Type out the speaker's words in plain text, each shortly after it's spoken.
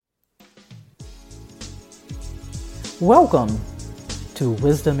Welcome to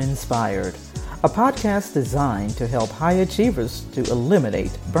Wisdom Inspired, a podcast designed to help high achievers to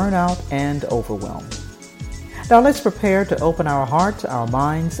eliminate burnout and overwhelm. Now let's prepare to open our hearts, our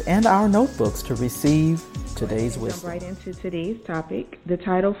minds, and our notebooks to receive today's wisdom. Jump right into today's topic. The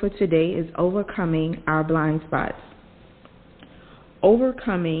title for today is Overcoming Our Blind Spots.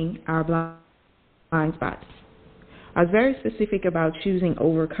 Overcoming our blind spots. I was very specific about choosing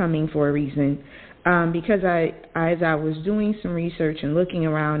overcoming for a reason. Because as I was doing some research and looking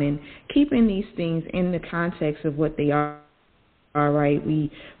around and keeping these things in the context of what they are, right?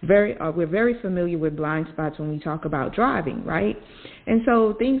 We're very familiar with blind spots when we talk about driving, right? And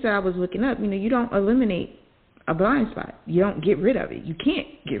so things that I was looking up, you don't eliminate a blind spot. You don't get rid of it. You can't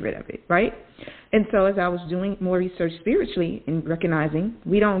get rid of it, right? And so as I was doing more research spiritually and recognizing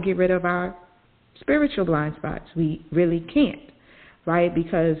we don't get rid of our spiritual blind spots, we really can't. Right?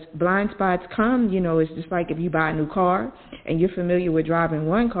 Because blind spots come, it's just like if you buy a new car and you're familiar with driving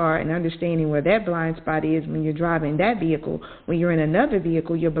one car and understanding where that blind spot is when you're driving that vehicle. When you're in another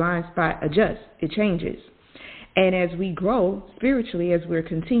vehicle, your blind spot adjusts. It changes. And as we grow spiritually, as we're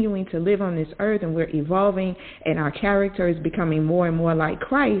continuing to live on this earth and we're evolving and our character is becoming more and more like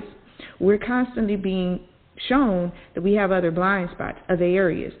Christ, we're constantly being shown that we have other blind spots, other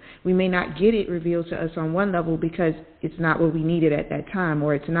areas. We may not get it revealed to us on one level because it's not what we needed at that time,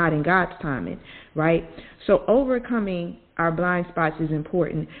 or it's not in God's timing, right? So overcoming our blind spots is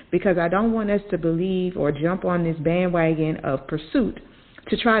important because I don't want us to believe or jump on this bandwagon of pursuit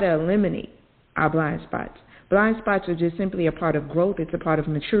to try to eliminate our blind spots. Blind spots are just simply a part of growth. It's a part of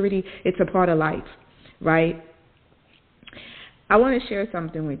maturity. It's a part of life, right? I want to share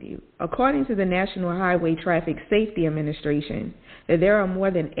something with you. According to the National Highway Traffic Safety Administration, that there are more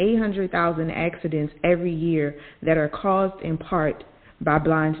than 800,000 accidents every year that are caused in part by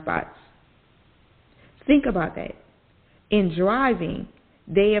blind spots. Think about that. In driving,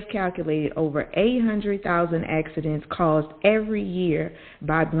 they have calculated over 800,000 accidents caused every year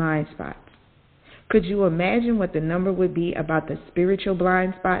by blind spots. Could you imagine what the number would be about the spiritual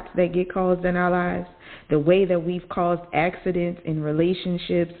blind spots that get caused in our lives? The way that we've caused accidents in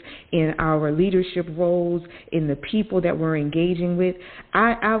relationships, in our leadership roles, in the people that we're engaging with.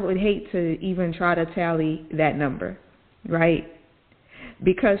 I would hate to even try to tally that number, right?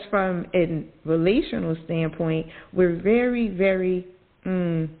 Because from a relational standpoint, we're very, very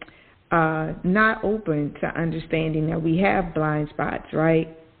not open to understanding that we have blind spots,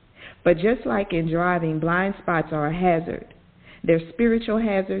 right? But just like in driving, blind spots are a hazard. They're spiritual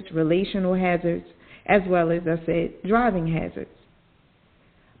hazards, relational hazards, as well as, I said, driving hazards.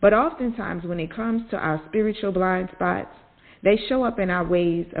 But oftentimes when it comes to our spiritual blind spots, they show up in our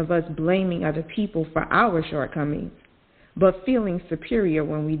ways of us blaming other people for our shortcomings, but feeling superior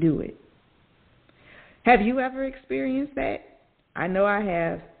when we do it. Have you ever experienced that? I know I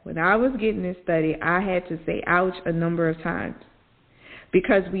have. When I was getting this study, I had to say ouch a number of times.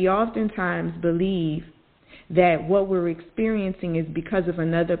 Because we oftentimes believe that what we're experiencing is because of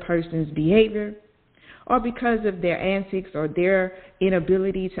another person's behavior or because of their antics or their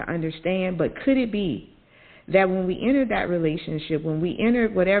inability to understand. But could it be that when we entered that relationship, when we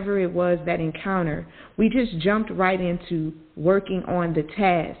entered whatever it was, that encounter, we just jumped right into working on the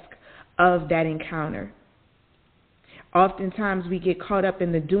task of that encounter? Oftentimes we get caught up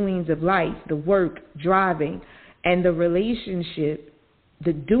in the doings of life, the work, driving, and the relationship,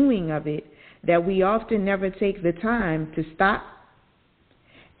 the doing of it, that we often never take the time to stop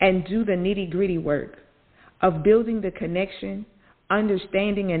and do the nitty-gritty work of building the connection,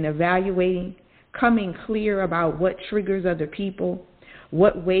 understanding and evaluating, coming clear about what triggers other people,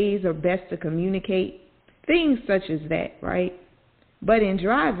 what ways are best to communicate, things such as that, right? But in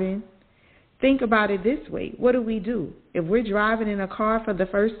driving, think about it this way. What do? If we're driving in a car for the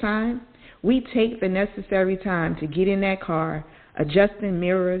first time, we take the necessary time to get in that car, adjusting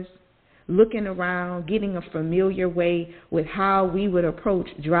mirrors, looking around, getting a familiar way with how we would approach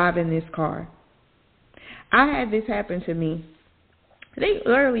driving this car. I had this happen to me, I think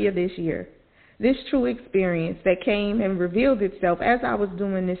earlier this year, this true experience that came and revealed itself as I was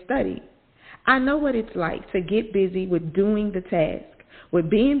doing this study. I know what it's like to get busy with doing the task, with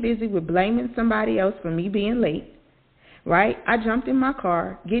being busy with blaming somebody else for me being late, right? I jumped in my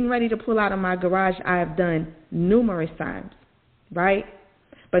car, getting ready to pull out of my garage. I have done numerous times. Right?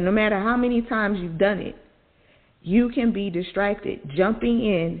 But no matter how many times you've done it, you can be distracted, jumping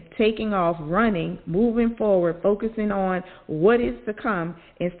in, taking off, running, moving forward, focusing on what is to come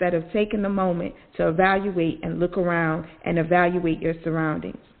instead of taking the moment to evaluate and look around and evaluate your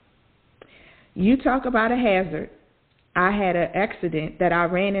surroundings. You talk about a hazard. I had an accident that I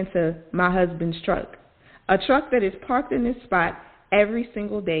ran into my husband's truck. A truck that is parked in this spot every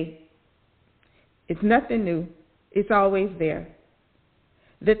single day. It's nothing new. It's always there.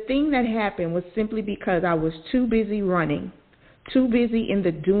 The thing that happened was simply because I was too busy running, too busy in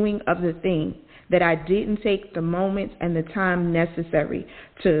the doing of the thing, that I didn't take the moments and the time necessary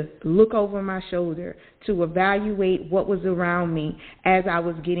to look over my shoulder, to evaluate what was around me as I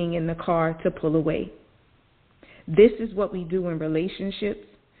was getting in the car to pull away. This is what we do in relationships.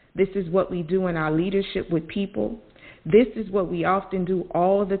 This is what we do in our leadership with people. This is what we often do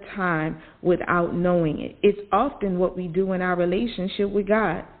all the time without knowing it. It's often what we do in our relationship with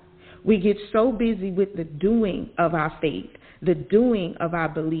God. We get so busy with the doing of our faith, the doing of our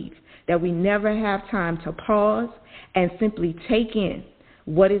belief, that we never have time to pause and simply take in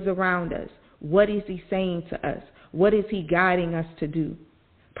what is around us. What is he saying to us? What is he guiding us to do?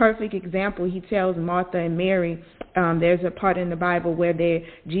 Perfect example, he tells Martha and Mary, there's a part in the Bible where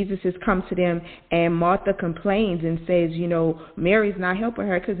Jesus has come to them and Martha complains and says, Mary's not helping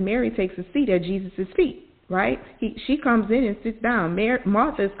her because Mary takes a seat at Jesus' feet, right? She comes in and sits down.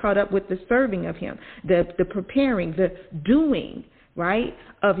 Martha is caught up with the serving of him, the preparing, the doing, right,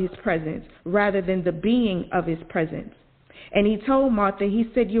 of his presence rather than the being of his presence. And he told Martha,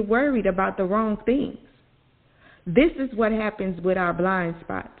 he said, you're worried about the wrong things. This is what happens with our blind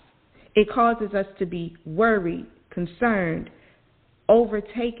spots. It causes us to be worried, concerned,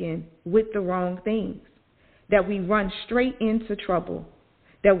 overtaken with the wrong things, that we run straight into trouble,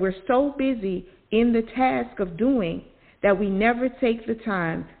 that we're so busy in the task of doing that we never take the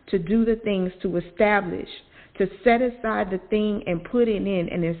time to do the things to establish, to set aside the thing and put it in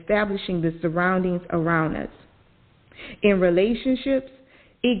and establishing the surroundings around us. In relationships,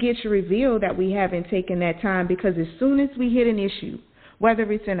 it gets revealed that we haven't taken that time because as soon as we hit an issue,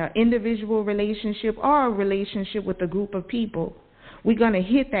 whether it's in an individual relationship or a relationship with a group of people, we're going to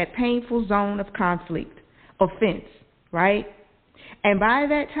hit that painful zone of conflict, offense, right? And by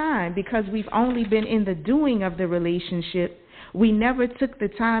that time, because we've only been in the doing of the relationship, we never took the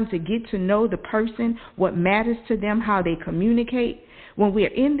time to get to know the person, what matters to them, how they communicate. When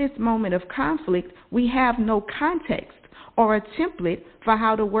we're in this moment of conflict, we have no context or a template for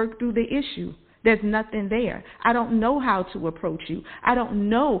how to work through the issue. There's nothing there. I don't know how to approach you. I don't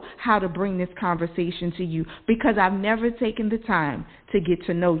know how to bring this conversation to you because I've never taken the time to get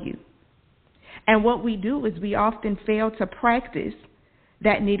to know you. And what we do is we often fail to practice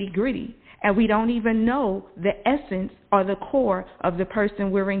that nitty-gritty, and we don't even know the essence or the core of the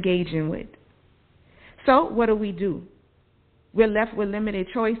person we're engaging with. So what do? We're left with limited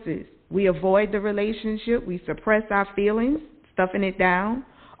choices. We avoid the relationship, we suppress our feelings, stuffing it down,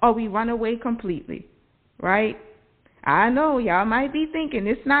 or we run away completely, right? I know y'all might be thinking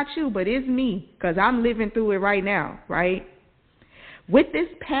it's not you, but it's me because I'm living through it right now, right? With this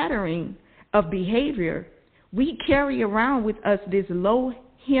pattern of behavior, we carry around with us this low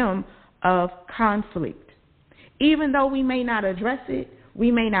hymn of conflict. Even though we may not address it, we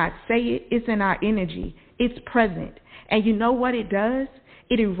may not say it, it's in our energy. It's present. And you know what it does?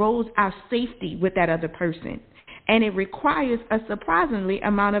 It erodes our safety with that other person. And it requires a surprisingly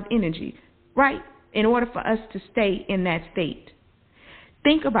amount of energy, right, in order for us to stay in that state.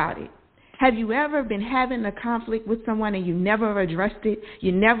 Think about it. Have you ever been having a conflict with someone and you never addressed it?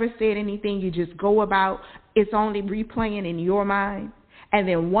 You never said anything. You just go about. It's only replaying in your mind. And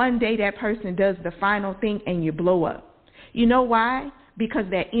then one day that person does the final thing and you blow up. You know why? Because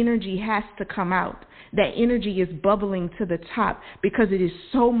that energy has to come out. That energy is bubbling to the top because it is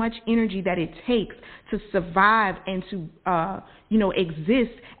so much energy that it takes to survive and to,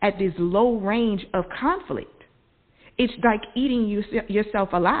 exist at this low range of conflict. It's like eating yourself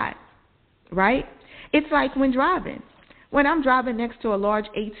alive, right? It's like when driving. When I'm driving next to a large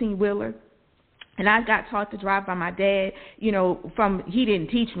 18-wheeler, and I got taught to drive by my dad, he didn't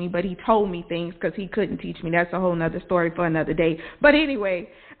teach me, but he told me things because he couldn't teach me. That's a whole nother story for another day. But anyway,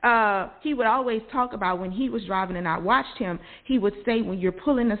 he would always talk about when he was driving and I watched him, he would say when you're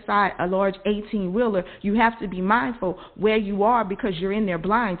pulling aside a large 18-wheeler, you have to be mindful where you are because you're in their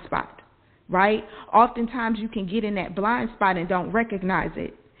blind spot, right? Oftentimes you can get in that blind spot and don't recognize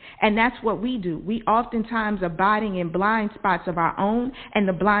it. And that's what we do. We oftentimes abiding in blind spots of our own and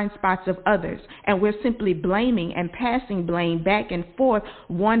the blind spots of others. And we're simply blaming and passing blame back and forth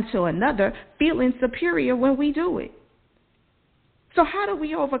one to another, feeling superior when we do it. So how do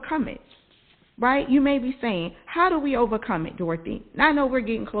we overcome it? Right? You may be saying, how do we overcome it, Dorothy? Now, I know we're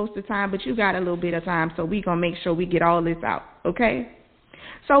getting close to time, but you got a little bit of time, so we're going to make sure we get all this out, okay?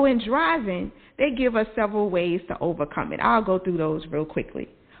 So in driving, they give us several ways to overcome it. I'll go through those real quickly.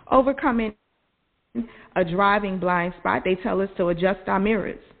 Overcoming a driving blind spot, they tell us to adjust our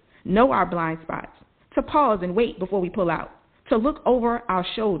mirrors, know our blind spots, to pause and wait before we pull out, to look over our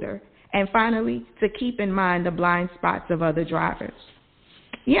shoulder, and finally, to keep in mind the blind spots of other drivers.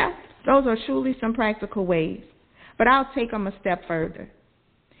 Yeah, those are truly some practical ways, but I'll take them a step further.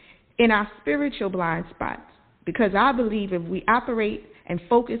 In our spiritual blind spots, because I believe if we operate and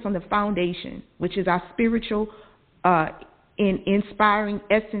focus on the foundation, which is our spiritual inspiring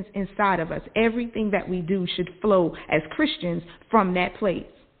essence inside of us, everything that we do should flow as Christians from that place.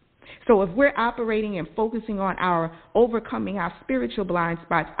 So if we're operating and focusing on our overcoming our spiritual blind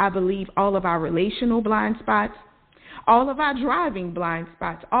spots, I believe all of our relational blind spots, all of our driving blind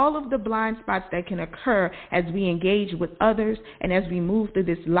spots, all of the blind spots that can occur as we engage with others and as we move through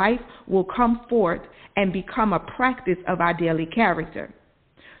this life will come forth and become a practice of our daily character.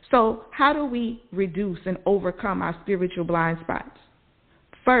 So how do we reduce and overcome our spiritual blind spots?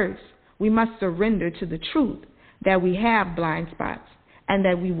 First, we must surrender to the truth that we have blind spots and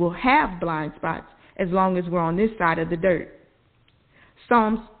that we will have blind spots as long as we're on this side of the dirt.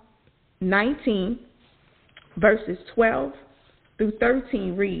 Psalms 19, verses 12 through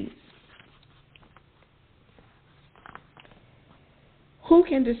 13 reads, "Who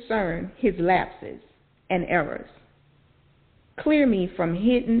can discern his lapses and errors? Clear me from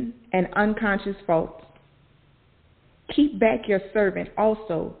hidden and unconscious faults. Keep back your servant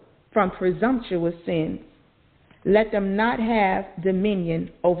also from presumptuous sins. Let them not have dominion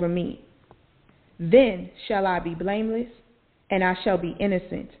over me. Then shall I be blameless, and I shall be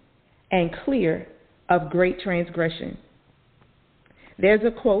innocent and clear of great transgression." There's a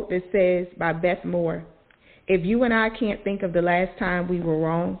quote that says by Beth Moore, "If you and I can't think of the last time we were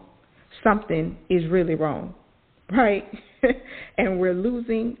wrong, something is really wrong," right? And we're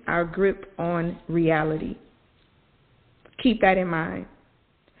losing our grip on reality. Keep that in mind.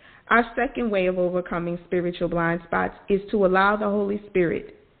 Our second way of overcoming spiritual blind spots is to allow the Holy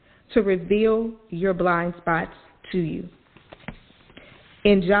Spirit to reveal your blind spots to you.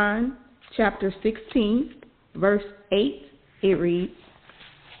 In John chapter 16, verse 8, it reads,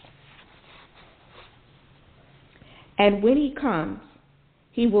 "And when he comes,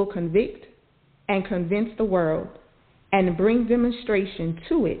 he will convict and convince the world and bring demonstration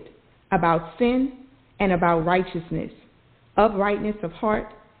to it about sin and about righteousness, uprightness of heart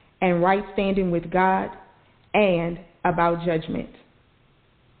and right standing with God, and about judgment."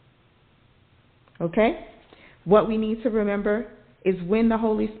 Okay? What we need to remember is when the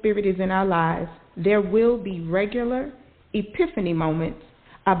Holy Spirit is in our lives, there will be regular epiphany moments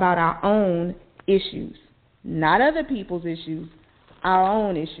about our own issues. Not other people's issues, our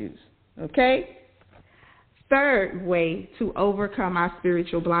own issues. Okay? Third way to overcome our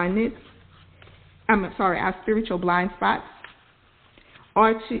spiritual blindness, our spiritual blind spots,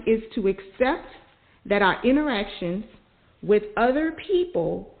 is to accept that our interactions with other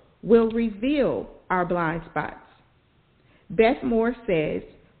people will reveal our blind spots. Beth Moore says,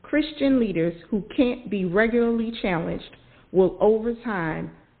 Christian leaders who can't be regularly challenged will over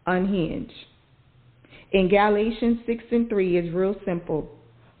time unhinge. In Galatians 6:3 is real simple.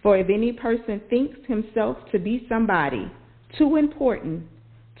 "For if any person thinks himself to be somebody too important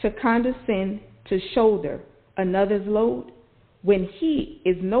to condescend to shoulder another's load, when he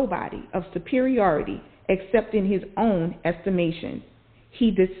is nobody of superiority except in his own estimation,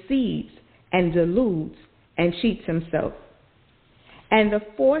 he deceives and deludes and cheats himself." And the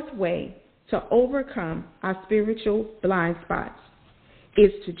fourth way to overcome our spiritual blind spots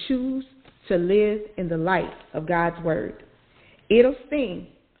is to choose to live in the light of God's word. It'll sting,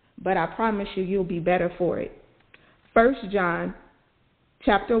 but I promise you, you'll be better for it. 1 John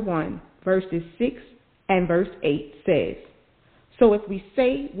chapter 1, verses 6 and verse 8 says, "So if we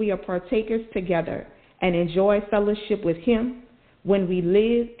say we are partakers together and enjoy fellowship with him, when we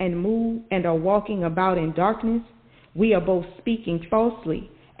live and move and are walking about in darkness, we are both speaking falsely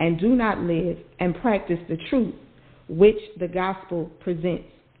and do not live and practice the truth which the gospel presents.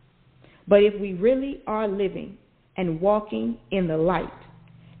 But if we really are living and walking in the light,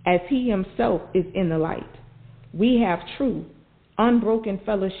 as he himself is in the light, we have true, unbroken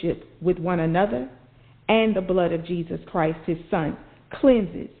fellowship with one another, and the blood of Jesus Christ, his Son,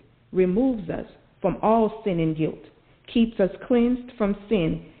 cleanses, removes us from all sin and guilt, keeps us cleansed from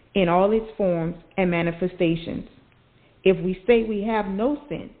sin in all its forms and manifestations. If we say we have no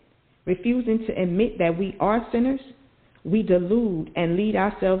sin, refusing to admit that we are sinners, we delude and lead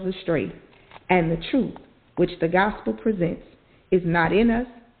ourselves astray, and the truth which the gospel presents is not in us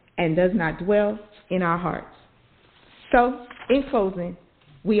and does not dwell in our hearts." So, in closing,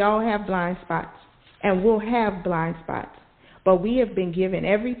 we all have blind spots, and we'll have blind spots, but we have been given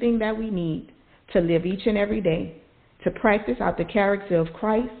everything that we need to live each and every day, to practice out the character of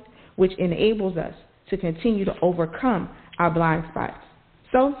Christ, which enables us to continue to overcome our blind spots.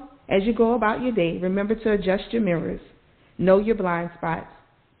 So, as you go about your day, remember to adjust your mirrors, know your blind spots,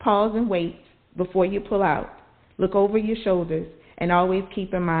 pause and wait before you pull out, look over your shoulders, and always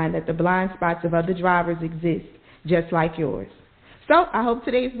keep in mind that the blind spots of other drivers exist just like yours. So I hope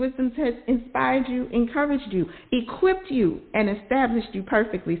today's wisdom has inspired you, encouraged you, equipped you, and established you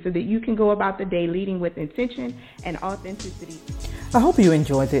perfectly so that you can go about the day leading with intention and authenticity. I hope you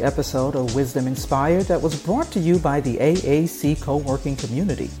enjoyed the episode of Wisdom Inspired that was brought to you by the AAC Co-working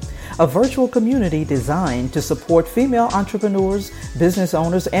Community, a virtual community designed to support female entrepreneurs, business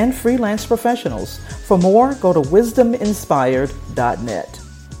owners, and freelance professionals. For more, go to wisdominspired.net.